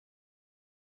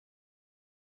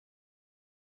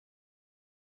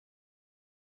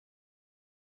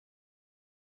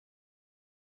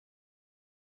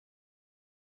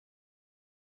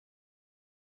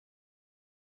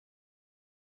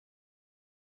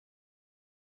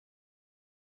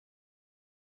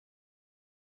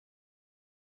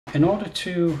In order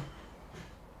to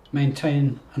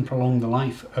maintain and prolong the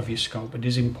life of your scope, it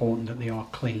is important that they are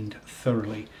cleaned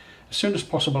thoroughly as soon as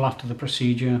possible after the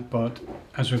procedure, but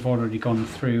as we've already gone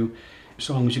through,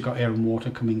 so long as you've got air and water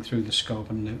coming through the scope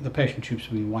and the patient tubes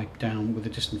have been wiped down with a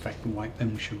disinfectant wipe,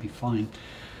 then we should be fine.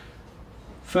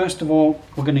 First of all,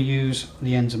 we're going to use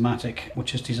the enzymatic,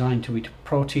 which is designed to eat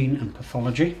protein and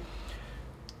pathology.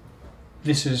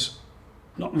 This is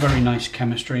not very nice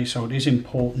chemistry, so it is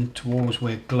important to always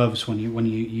wear gloves when you're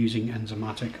using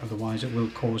enzymatic, otherwise it will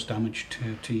cause damage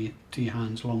to your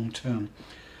hands long term.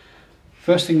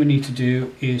 First thing we need to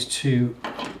do is to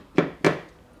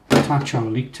attach our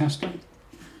leak tester,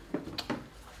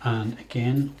 and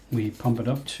again we pump it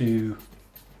up to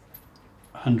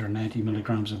 180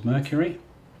 milligrams of mercury.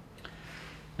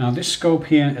 Now this scope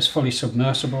here is fully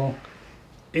submersible.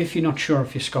 If you're not sure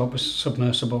if your scope is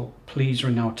submersible, please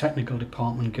ring our technical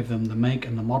department, give them the make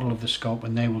and the model of the scope,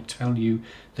 and they will tell you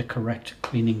the correct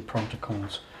cleaning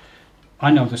protocols. I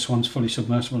know this one's fully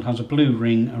submersible. It has a blue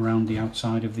ring around the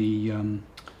outside of the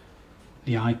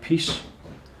eyepiece.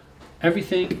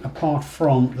 Everything apart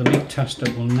from the leak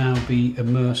tester will now be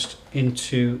immersed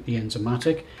into the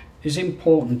enzymatic. It is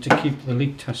important to keep the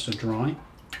leak tester dry.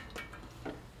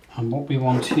 And what we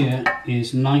want here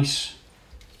is nice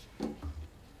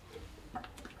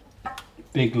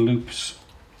big loops.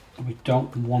 We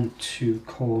don't want to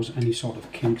cause any sort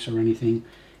of kinks or anything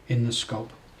in the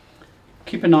scope.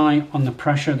 Keep an eye on the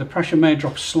pressure. The pressure may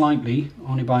drop slightly,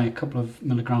 only by a couple of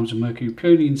milligrams of mercury,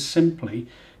 purely and simply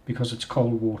because it's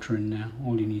cold water in there.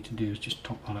 All you need to do is just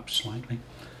top that up slightly,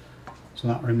 so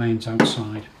that remains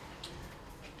outside.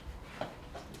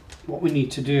 What we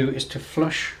need to do is to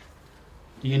flush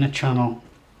the inner channel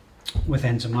with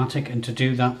enzymatic, and to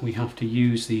do that we have to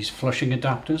use these flushing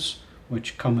adapters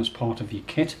which come as part of your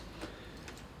kit.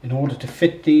 In order to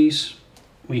fit these,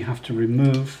 we have to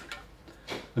remove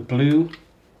the blue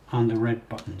and the red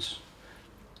buttons.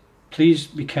 Please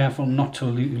be careful not to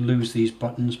lose these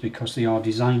buttons because they are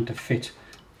designed to fit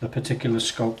the particular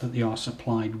scope that they are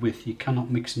supplied with. You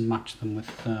cannot mix and match them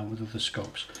with other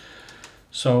scopes.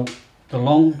 So the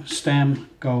long stem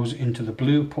goes into the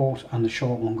blue port and the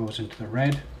short one goes into the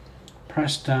red.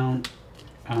 Press down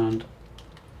and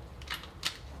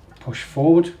push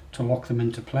forward to lock them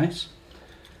into place.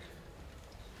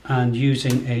 And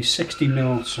using a 60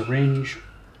 ml syringe,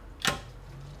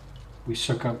 we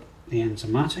suck up the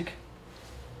enzymatic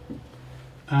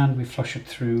and we flush it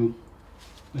through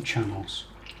the channels.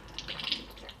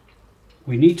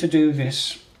 We need to do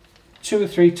this 2 or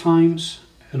 3 times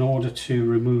in order to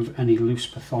remove any loose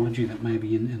pathology that may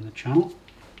be in the channel.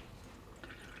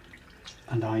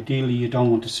 And ideally you don't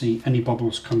want to see any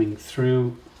bubbles coming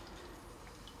through.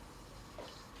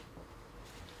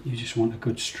 You just want a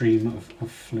good stream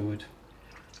of fluid.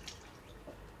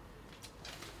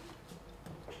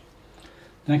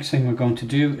 The next thing we're going to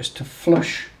do is to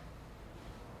flush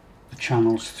the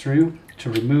channels through to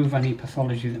remove any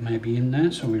pathology that may be in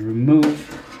there. So we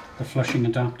remove the flushing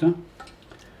adapter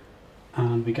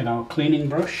and we get our cleaning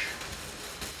brush.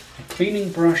 The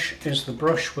cleaning brush is the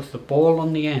brush with the ball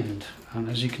on the end, and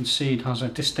as you can see it has a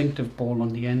distinctive ball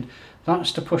on the end. That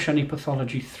is to push any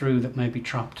pathology through that may be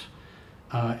trapped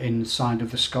inside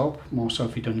of the scope. More so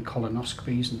if you've done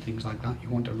colonoscopies and things like that, you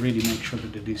want to really make sure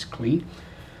that it is clean.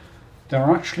 There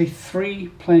are actually 3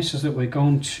 places that we're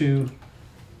going to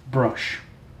brush.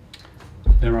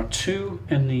 There are 2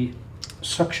 in the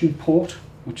suction port,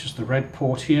 which is the red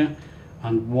port here,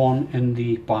 and 1 in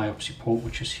the biopsy port,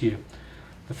 which is here.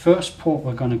 The first port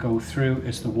we're going to go through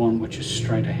is the one which is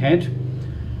straight ahead,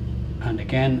 and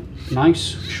again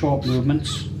nice short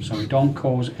movements so we don't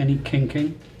cause any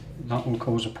kinking. That will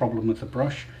cause a problem with the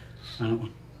brush and it will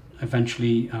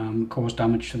eventually cause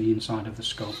damage to the inside of the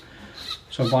scope.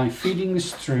 So by feeding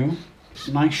this through,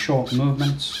 nice short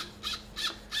movements,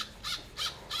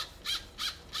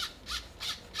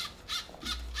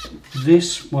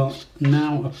 this will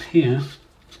now appear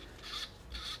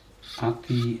at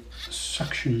the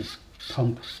suction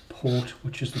pump port,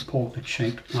 which is the port that's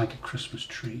shaped like a Christmas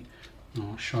tree. And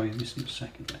I'll show you this in a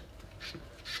second.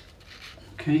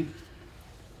 Okay,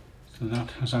 so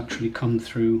that has actually come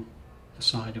through the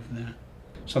side of there.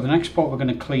 So the next port we're going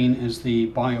to clean is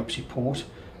the biopsy port.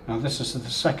 Now this is the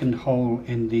second hole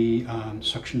in the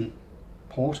suction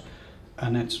port,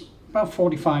 and it's about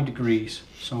 45 degrees.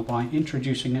 So by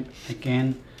introducing it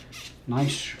again,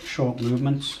 nice short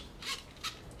movements,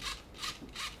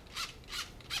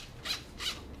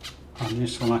 and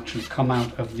this will actually come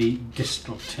out of the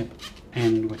distal tip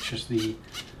end, which is the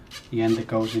end that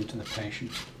goes into the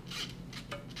patient.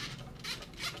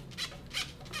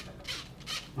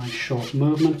 Nice short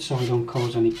movement so we don't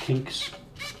cause any kinks.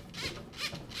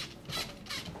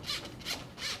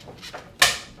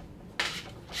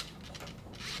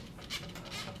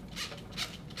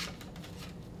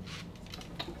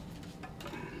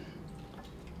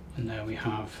 And there we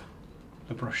have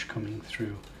the brush coming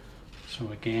through.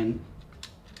 So again,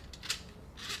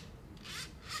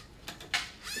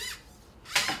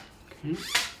 okay.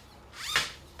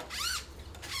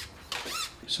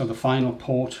 So the final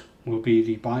port will be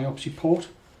the biopsy port,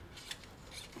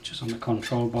 which is on the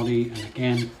control body, and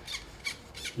again,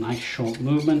 nice short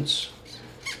movements,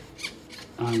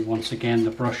 and once again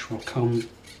the brush will come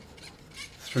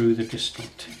through the distal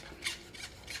tip.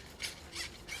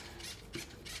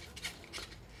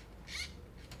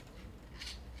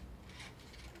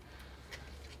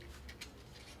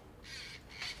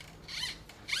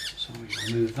 So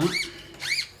we remove that.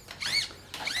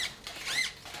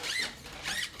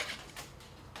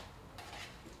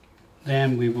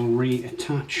 Then we will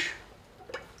reattach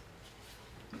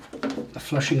the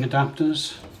flushing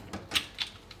adapters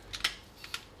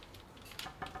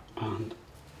and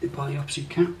the biopsy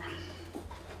cap.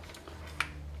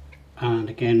 And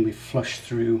again, we flush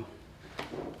through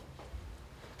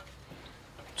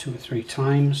 2 or 3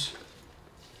 times.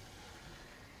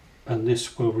 And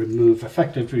this will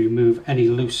effectively remove any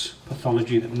loose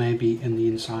pathology that may be in the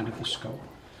inside of the scope.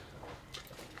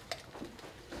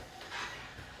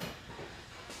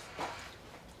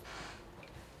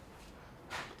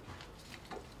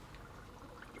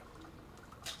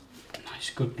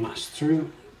 Good blast through,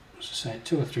 as I said,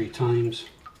 2 or 3 times,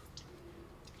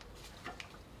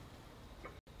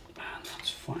 and that's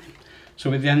fine.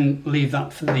 So we then leave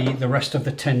that for the rest of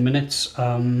the 10 minutes,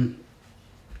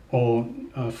 or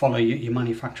follow your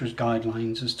manufacturer's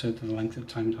guidelines as to the length of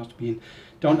time it has to be in.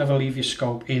 Don't ever leave your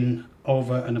scope in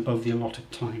over and above the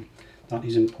allotted time. That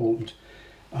is important.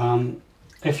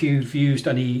 If you've used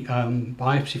any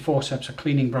biopsy forceps or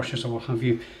cleaning brushes or what have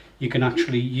you, you can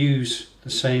actually use the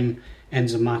same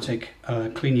enzymatic,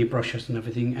 clean your brushes and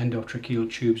everything,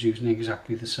 endotracheal tubes using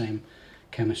exactly the same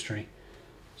chemistry.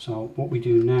 So what we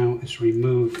do now is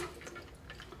remove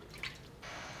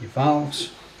your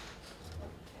valves,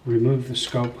 remove the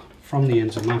scope from the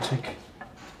enzymatic,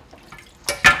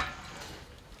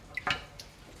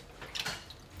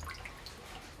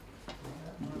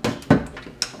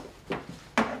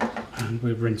 and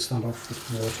we rinse that off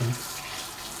with water.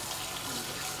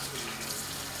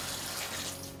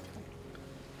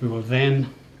 We will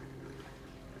then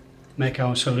make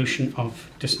our solution of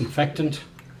disinfectant,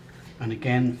 and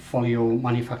again follow your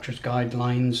manufacturer's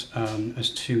guidelines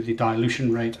as to the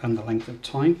dilution rate and the length of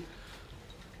time.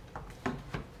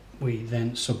 We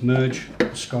then submerge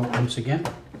the scope once again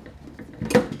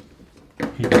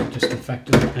into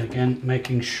disinfectant, and again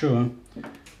making sure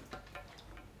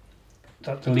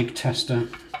that the leak tester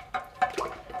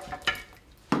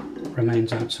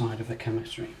remains outside of the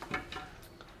chemistry.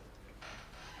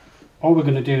 All we're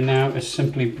going to do now is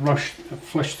simply flush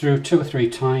through 2 or 3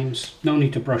 times. No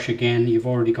need to brush again, you've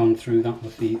already gone through that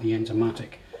with the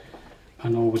enzymatic.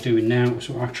 And all we're doing now is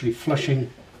we're actually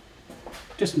flushing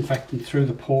disinfectant through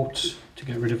the ports to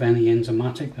get rid of any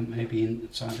enzymatic that may be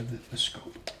inside of the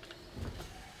scope.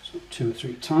 So 2 or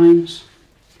 3 times.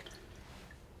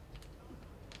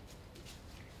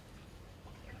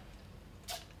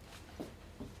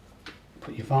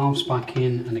 Put your valves back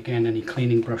in, and again any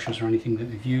cleaning brushes or anything that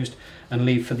you've used, and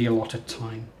leave for the allotted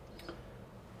time.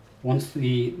 Once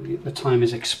the time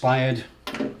is expired,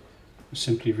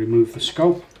 simply remove the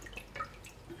scope.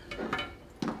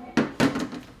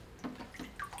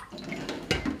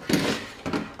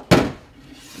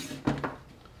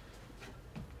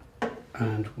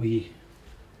 And we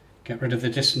get rid of the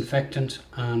disinfectant,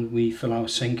 and we fill our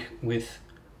sink with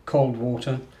cold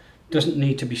water. Doesn't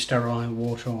need to be sterile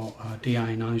water or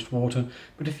deionized water,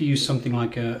 but if you use something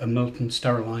like a Milton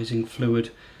sterilizing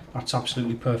fluid, that's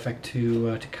absolutely perfect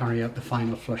to carry out the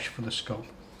final flush for the scope.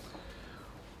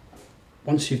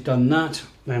 Once you've done that,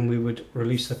 then we would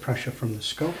release the pressure from the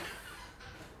scope,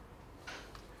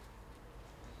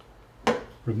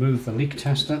 remove the leak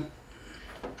tester,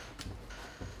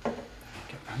 get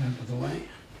that out of the way,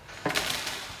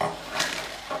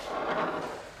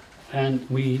 and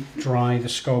we dry the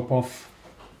scope off.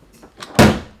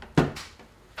 Make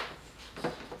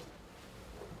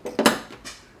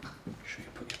sure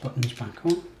you put your buttons back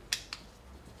on.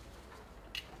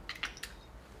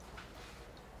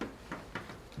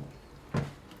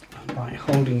 And by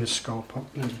holding the scope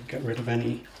up, then you get rid of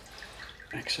any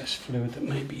excess fluid that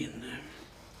may be in there.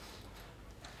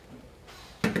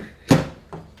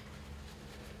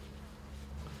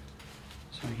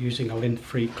 So using a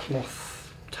lint-free cloth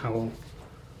towel.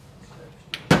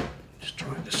 Just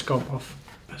dry the scope off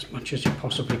as much as you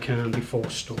possibly can before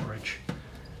storage.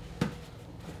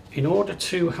 In order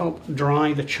to help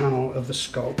dry the channel of the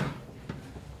scope,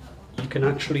 you can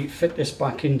actually fit this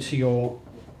back into your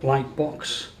light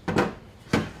box,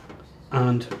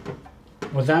 and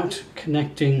without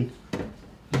connecting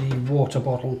the water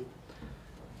bottle,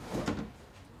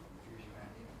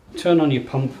 turn on your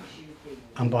pump,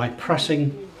 and by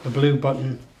pressing the blue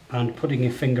button and putting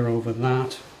your finger over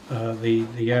that,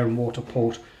 the air and water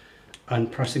port,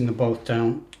 and pressing them both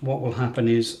down, what will happen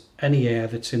is any air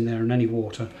that's in there and any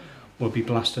water will be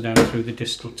blasted out through the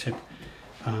distal tip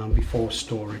before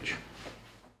storage.